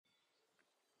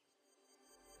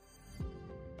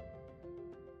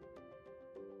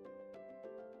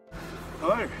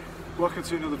welcome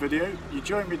to another video. You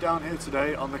join me down here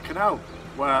today on the canal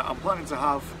where I'm planning to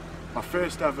have my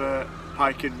first ever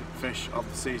piking fish of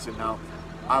the season. Now,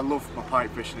 I love my pike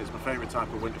fishing, it's my favourite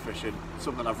type of winter fishing,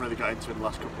 something I've really got into in the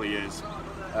last couple of years.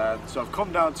 So I've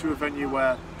come down to a venue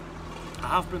where I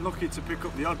have been lucky to pick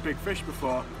up the odd big fish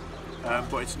before,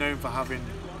 but it's known for having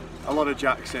a lot of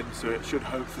jacks in, so it should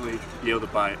hopefully yield a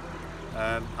bite.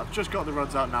 I've just got the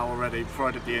rods out now already before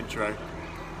I did the intro.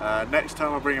 Next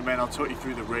time I bring them in, I'll talk you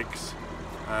through the rigs,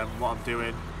 what I'm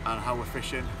doing and how we're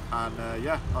fishing, and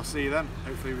yeah, I'll see you then.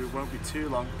 Hopefully it won't be too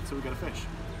long until we get a fish.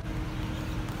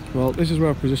 Well, this is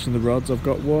where I've positioned the rods. I've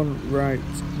got one right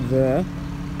there,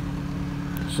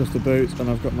 just off the boat, and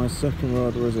I've got my second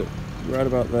rod, where is it? Right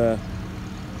about there.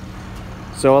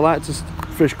 So I like to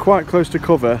fish quite close to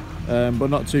cover,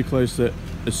 but not too close that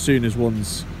as soon as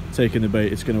one's taking the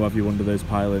bait, it's going to have you under those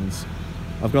pilings.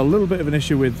 I've got a little bit of an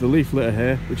issue with the leaf litter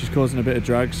here, which is causing a bit of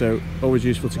drag, so always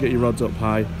useful to get your rods up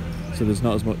high so there's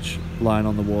not as much line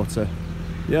on the water.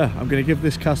 Yeah, I'm going to give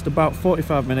this cast about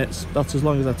 45 minutes. That's as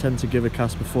long as I tend to give a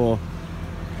cast before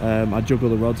I juggle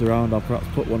the rods around. I'll perhaps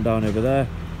put one down over there,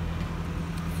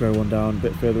 throw one down a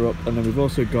bit further up, and then we've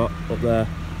also got up there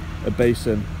a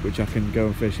basin which I can go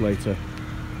and fish later.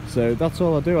 So that's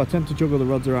all I do. I tend to juggle the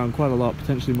rods around quite a lot,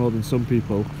 potentially more than some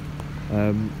people.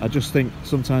 I just think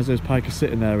sometimes those pike are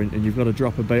sitting there and you've got to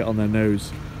drop a bait on their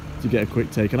nose to get a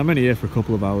quick take, and I'm only here for a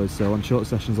couple of hours, so on short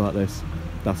sessions like this,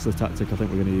 that's the tactic I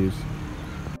think we're going to use.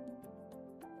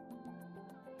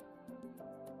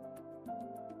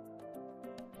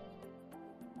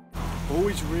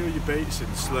 Always reel your baits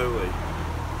in slowly,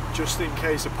 just in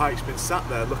case a pike's been sat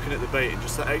there looking at the bait and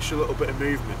just that extra little bit of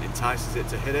movement entices it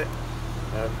to hit it.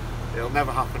 It'll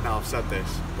never happen now, I've said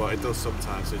this, but it does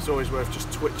sometimes, so it's always worth just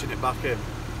twitching it back in,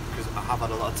 because I have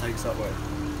had a lot of takes that way.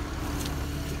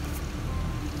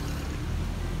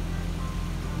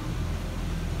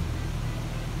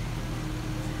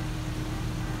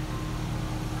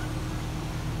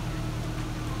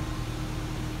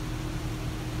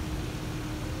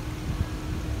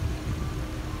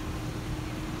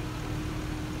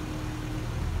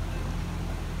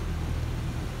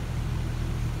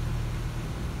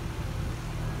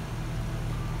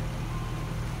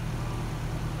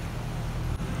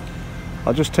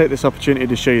 I'll just take this opportunity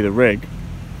to show you the rig.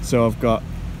 So I've got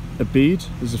a bead,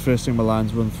 this is the first thing my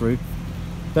lines run through,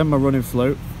 then my running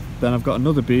float, then I've got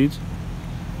another bead,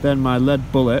 then my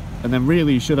lead bullet, and then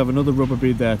really you should have another rubber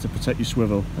bead there to protect your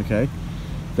swivel, okay?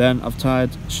 Then I've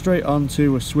tied straight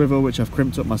onto a swivel which I've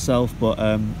crimped up myself, but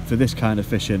for this kind of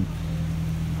fishing,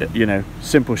 you know,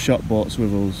 simple shot bought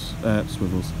swivels,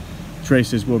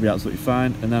 traces will be absolutely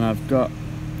fine. And then I've got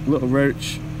a little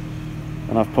roach,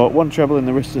 and I've put one treble in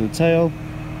the wrist of the tail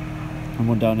and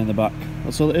one down in the back.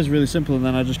 That's all it is, really simple. And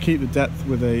then I just keep the depth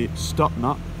with a stop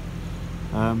knot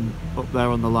up there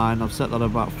on the line. I've set that at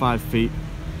about 5 feet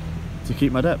to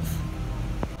keep my depth.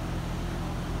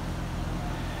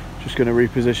 Just going to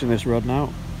reposition this rod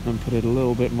now and put it a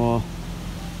little bit more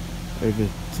over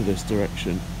to this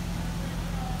direction.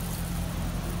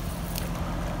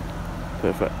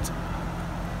 Perfect.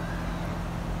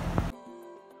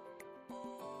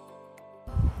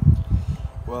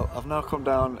 Well, I've now come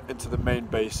down into the main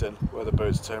basin where the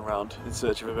boats turn around in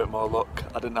search of a bit more luck.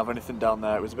 I didn't have anything down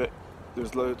there. It was there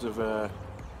was loads of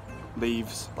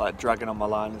leaves like dragging on my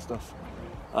line and stuff.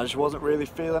 I just wasn't really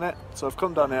feeling it, so I've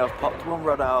come down here. I've popped one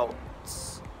rod out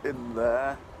in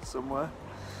there somewhere,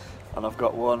 and I've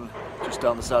got one just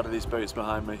down the side of these boats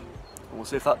behind me, and we'll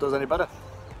see if that does any better.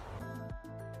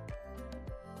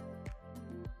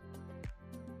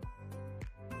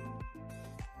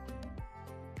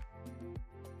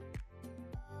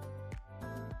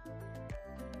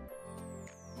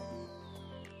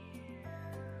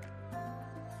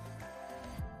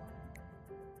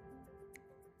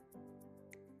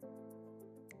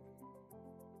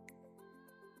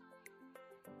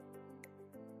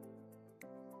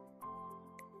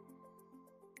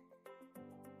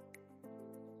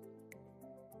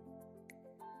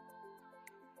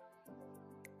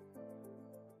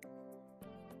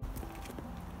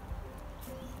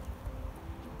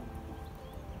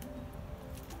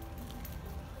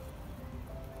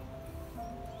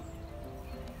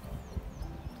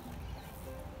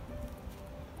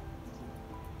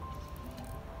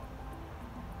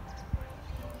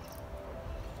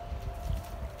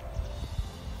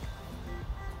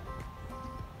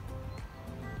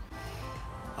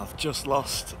 I've just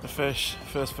lost a fish,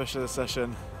 first fish of the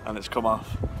session, and it's come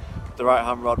off. The right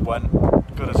hand rod went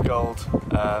good as gold.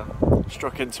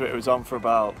 Struck into it, it was on for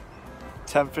about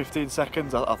 10-15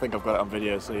 seconds. I think I've got it on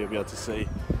video so you'll be able to see.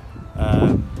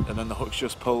 And then the hook's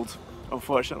just pulled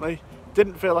unfortunately.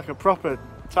 Didn't feel like a proper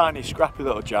tiny scrappy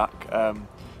little jack, but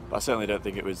I certainly don't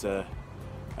think it was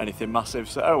anything massive,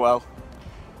 so oh well.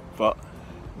 But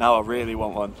now I really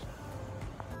want one.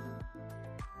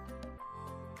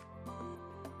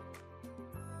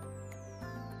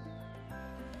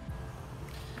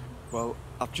 Well,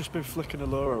 I've just been flicking a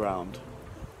lure around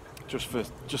just for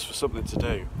something to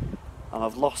do, and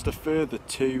I've lost a further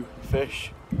 2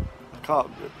 fish.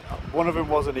 One of them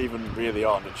wasn't even really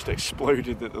on, it just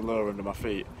exploded at the lure under my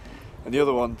feet. And the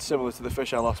other one, similar to the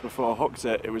fish I lost before, hooked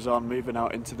it, it was on, moving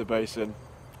out into the basin.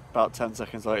 About 10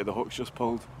 seconds later the hook's just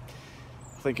pulled.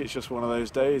 I think it's just one of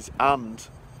those days, and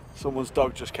someone's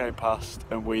dog just came past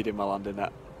and weeded my landing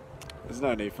net. There's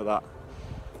no need for that.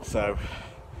 So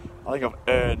I think I've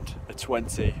earned a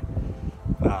 20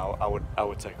 now. I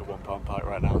would take a £1 pike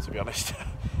right now, to be honest.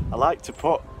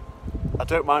 I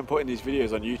don't mind putting these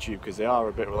videos on YouTube because they are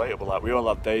a bit relatable. Like, we all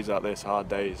have days like this, hard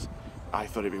days. I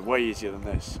thought it'd be way easier than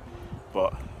this,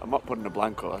 but I'm not putting a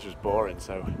blank up, that's just boring,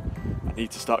 so I need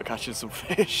to start catching some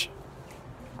fish.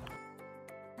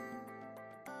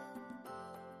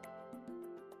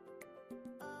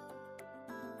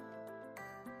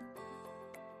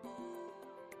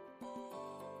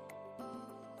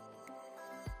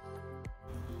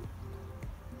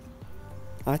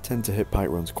 I tend to hit pike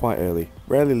runs quite early,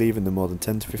 rarely leaving them more than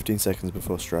 10 to 15 seconds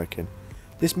before striking.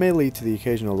 This may lead to the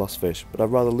occasional lost fish, but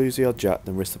I'd rather lose the odd jack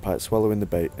than risk the pike swallowing the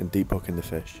bait and deep hooking the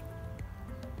fish.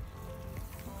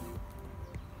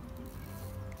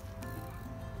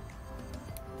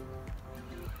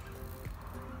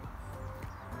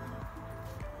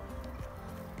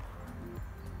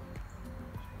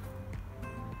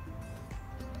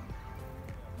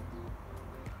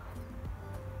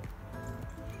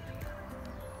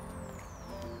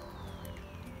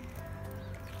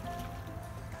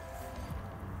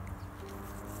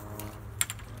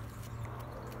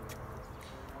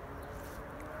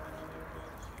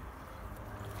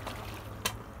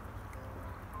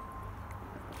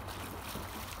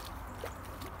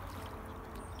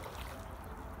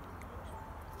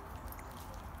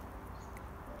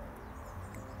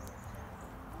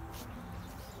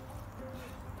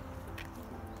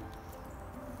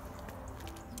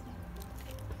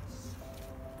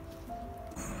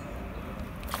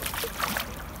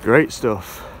 Great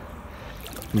stuff.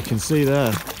 You can see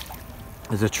there's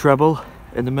a treble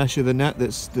in the mesh of the net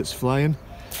that's flying.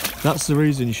 That's the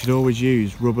reason you should always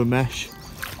use rubber mesh,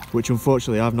 which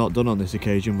unfortunately I've not done on this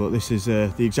occasion, but this is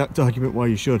the exact argument why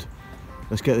you should.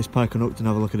 Let's get this pike unhooked and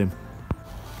have a look at him.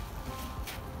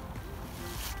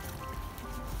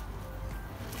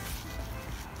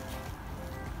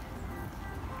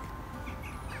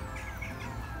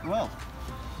 Well,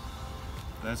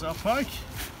 there's our pike.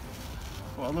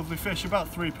 What a lovely fish,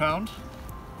 about £3.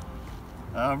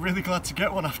 I'm really glad to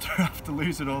get one after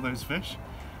losing all those fish.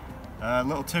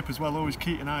 Little tip as well, always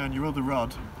keep an eye on your other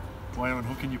rod while you're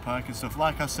unhooking your pike and stuff.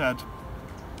 Like I said,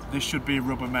 this should be a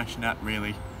rubber mesh net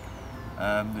really.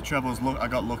 The trebles, I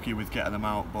got lucky with getting them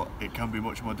out, but it can be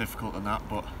much more difficult than that.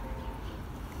 But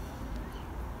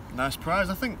nice prize.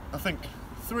 I think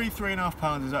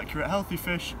 £3.5 is accurate. Healthy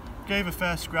fish, gave a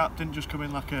fair scrap, didn't just come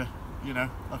in like a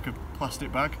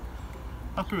plastic bag.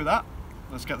 Happy with that.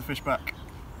 Let's get the fish back.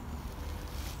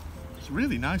 It's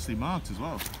really nicely marked as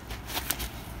well.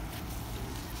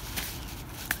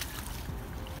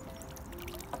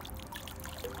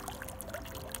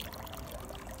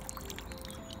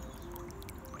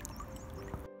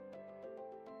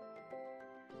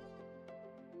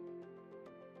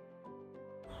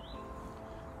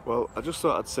 Well, I just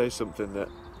thought I'd say something that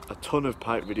a ton of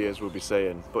pike videos will be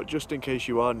saying, but just in case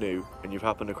you are new and you've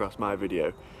happened across my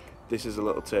video, this is a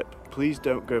little tip. Please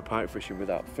don't go pike fishing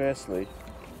without, firstly,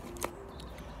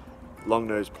 long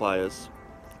nose pliers,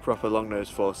 proper long nose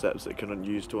forceps that can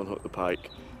use to unhook the pike.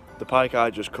 The pike I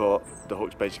just caught, the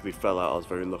hooks basically fell out. I was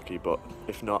very lucky, but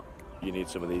if not, you need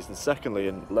some of these. And secondly,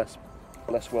 and less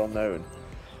well known,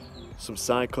 some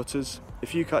side cutters.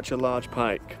 If you catch a large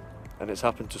pike and it's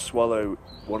happened to swallow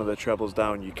one of the trebles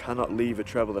down, you cannot leave a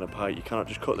treble in a pike. You cannot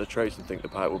just cut the trace and think the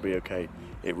pike will be okay.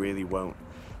 It really won't.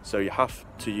 So you have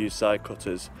to use side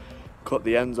cutters, cut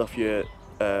the ends off your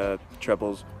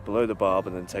trebles below the barb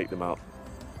and then take them out.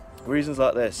 Reasons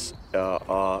like this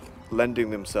are lending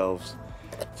themselves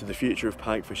to the future of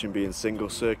pike fishing being single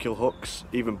circle hooks,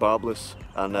 even barbless,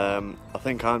 and I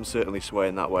think I'm certainly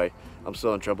swaying that way. I'm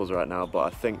still on trebles right now, but I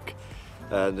think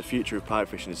the future of pike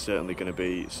fishing is certainly going to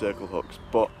be circle hooks.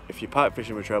 But if you're pike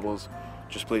fishing with trebles,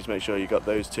 just please make sure you got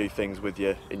those two things with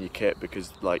you in your kit,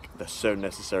 because like they're so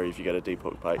necessary if you get a deep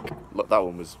hook pike. Look, that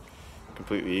one was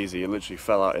completely easy. It literally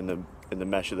fell out in the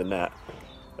mesh of the net.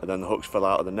 and then the hooks fell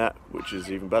out of the net, which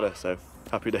is even better, so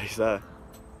happy days there.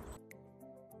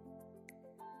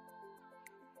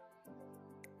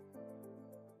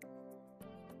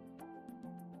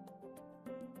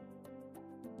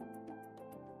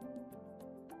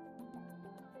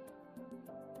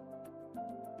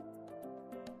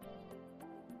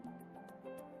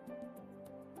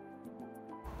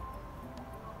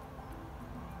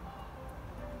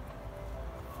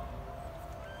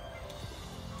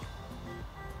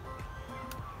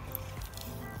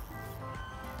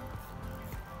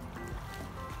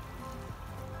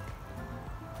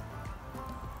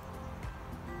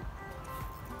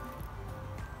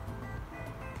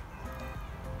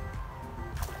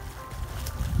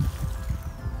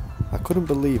 I couldn't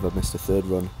believe I missed a third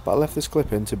run, but I left this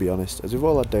clip in to be honest, as we've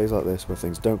all had days like this where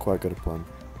things don't quite go to plan.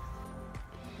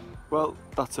 Well,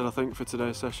 that's it I think for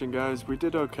today's session, guys. We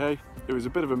did okay. It was a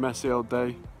bit of a messy old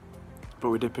day, but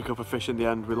we did pick up a fish in the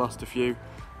end. We lost a few,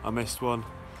 I missed one,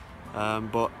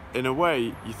 but in a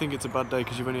way you think it's a bad day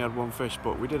because you've only had one fish,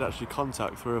 but we did actually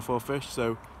contact 3 or 4 fish,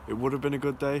 so it would have been a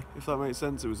good day, if that makes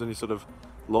sense. It was only sort of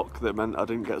luck that meant I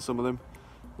didn't get some of them,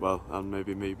 well, and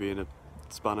maybe me being a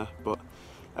spanner, but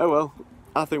oh well,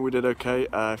 I think we did okay.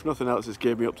 If nothing else, it's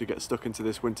geared me up to get stuck into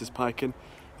this winter's piking.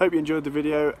 Hope you enjoyed the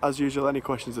video. As usual, any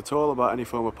questions at all about any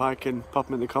form of piking, pop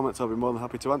them in the comments, I'll be more than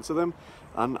happy to answer them,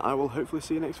 and I will hopefully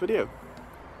see you next video.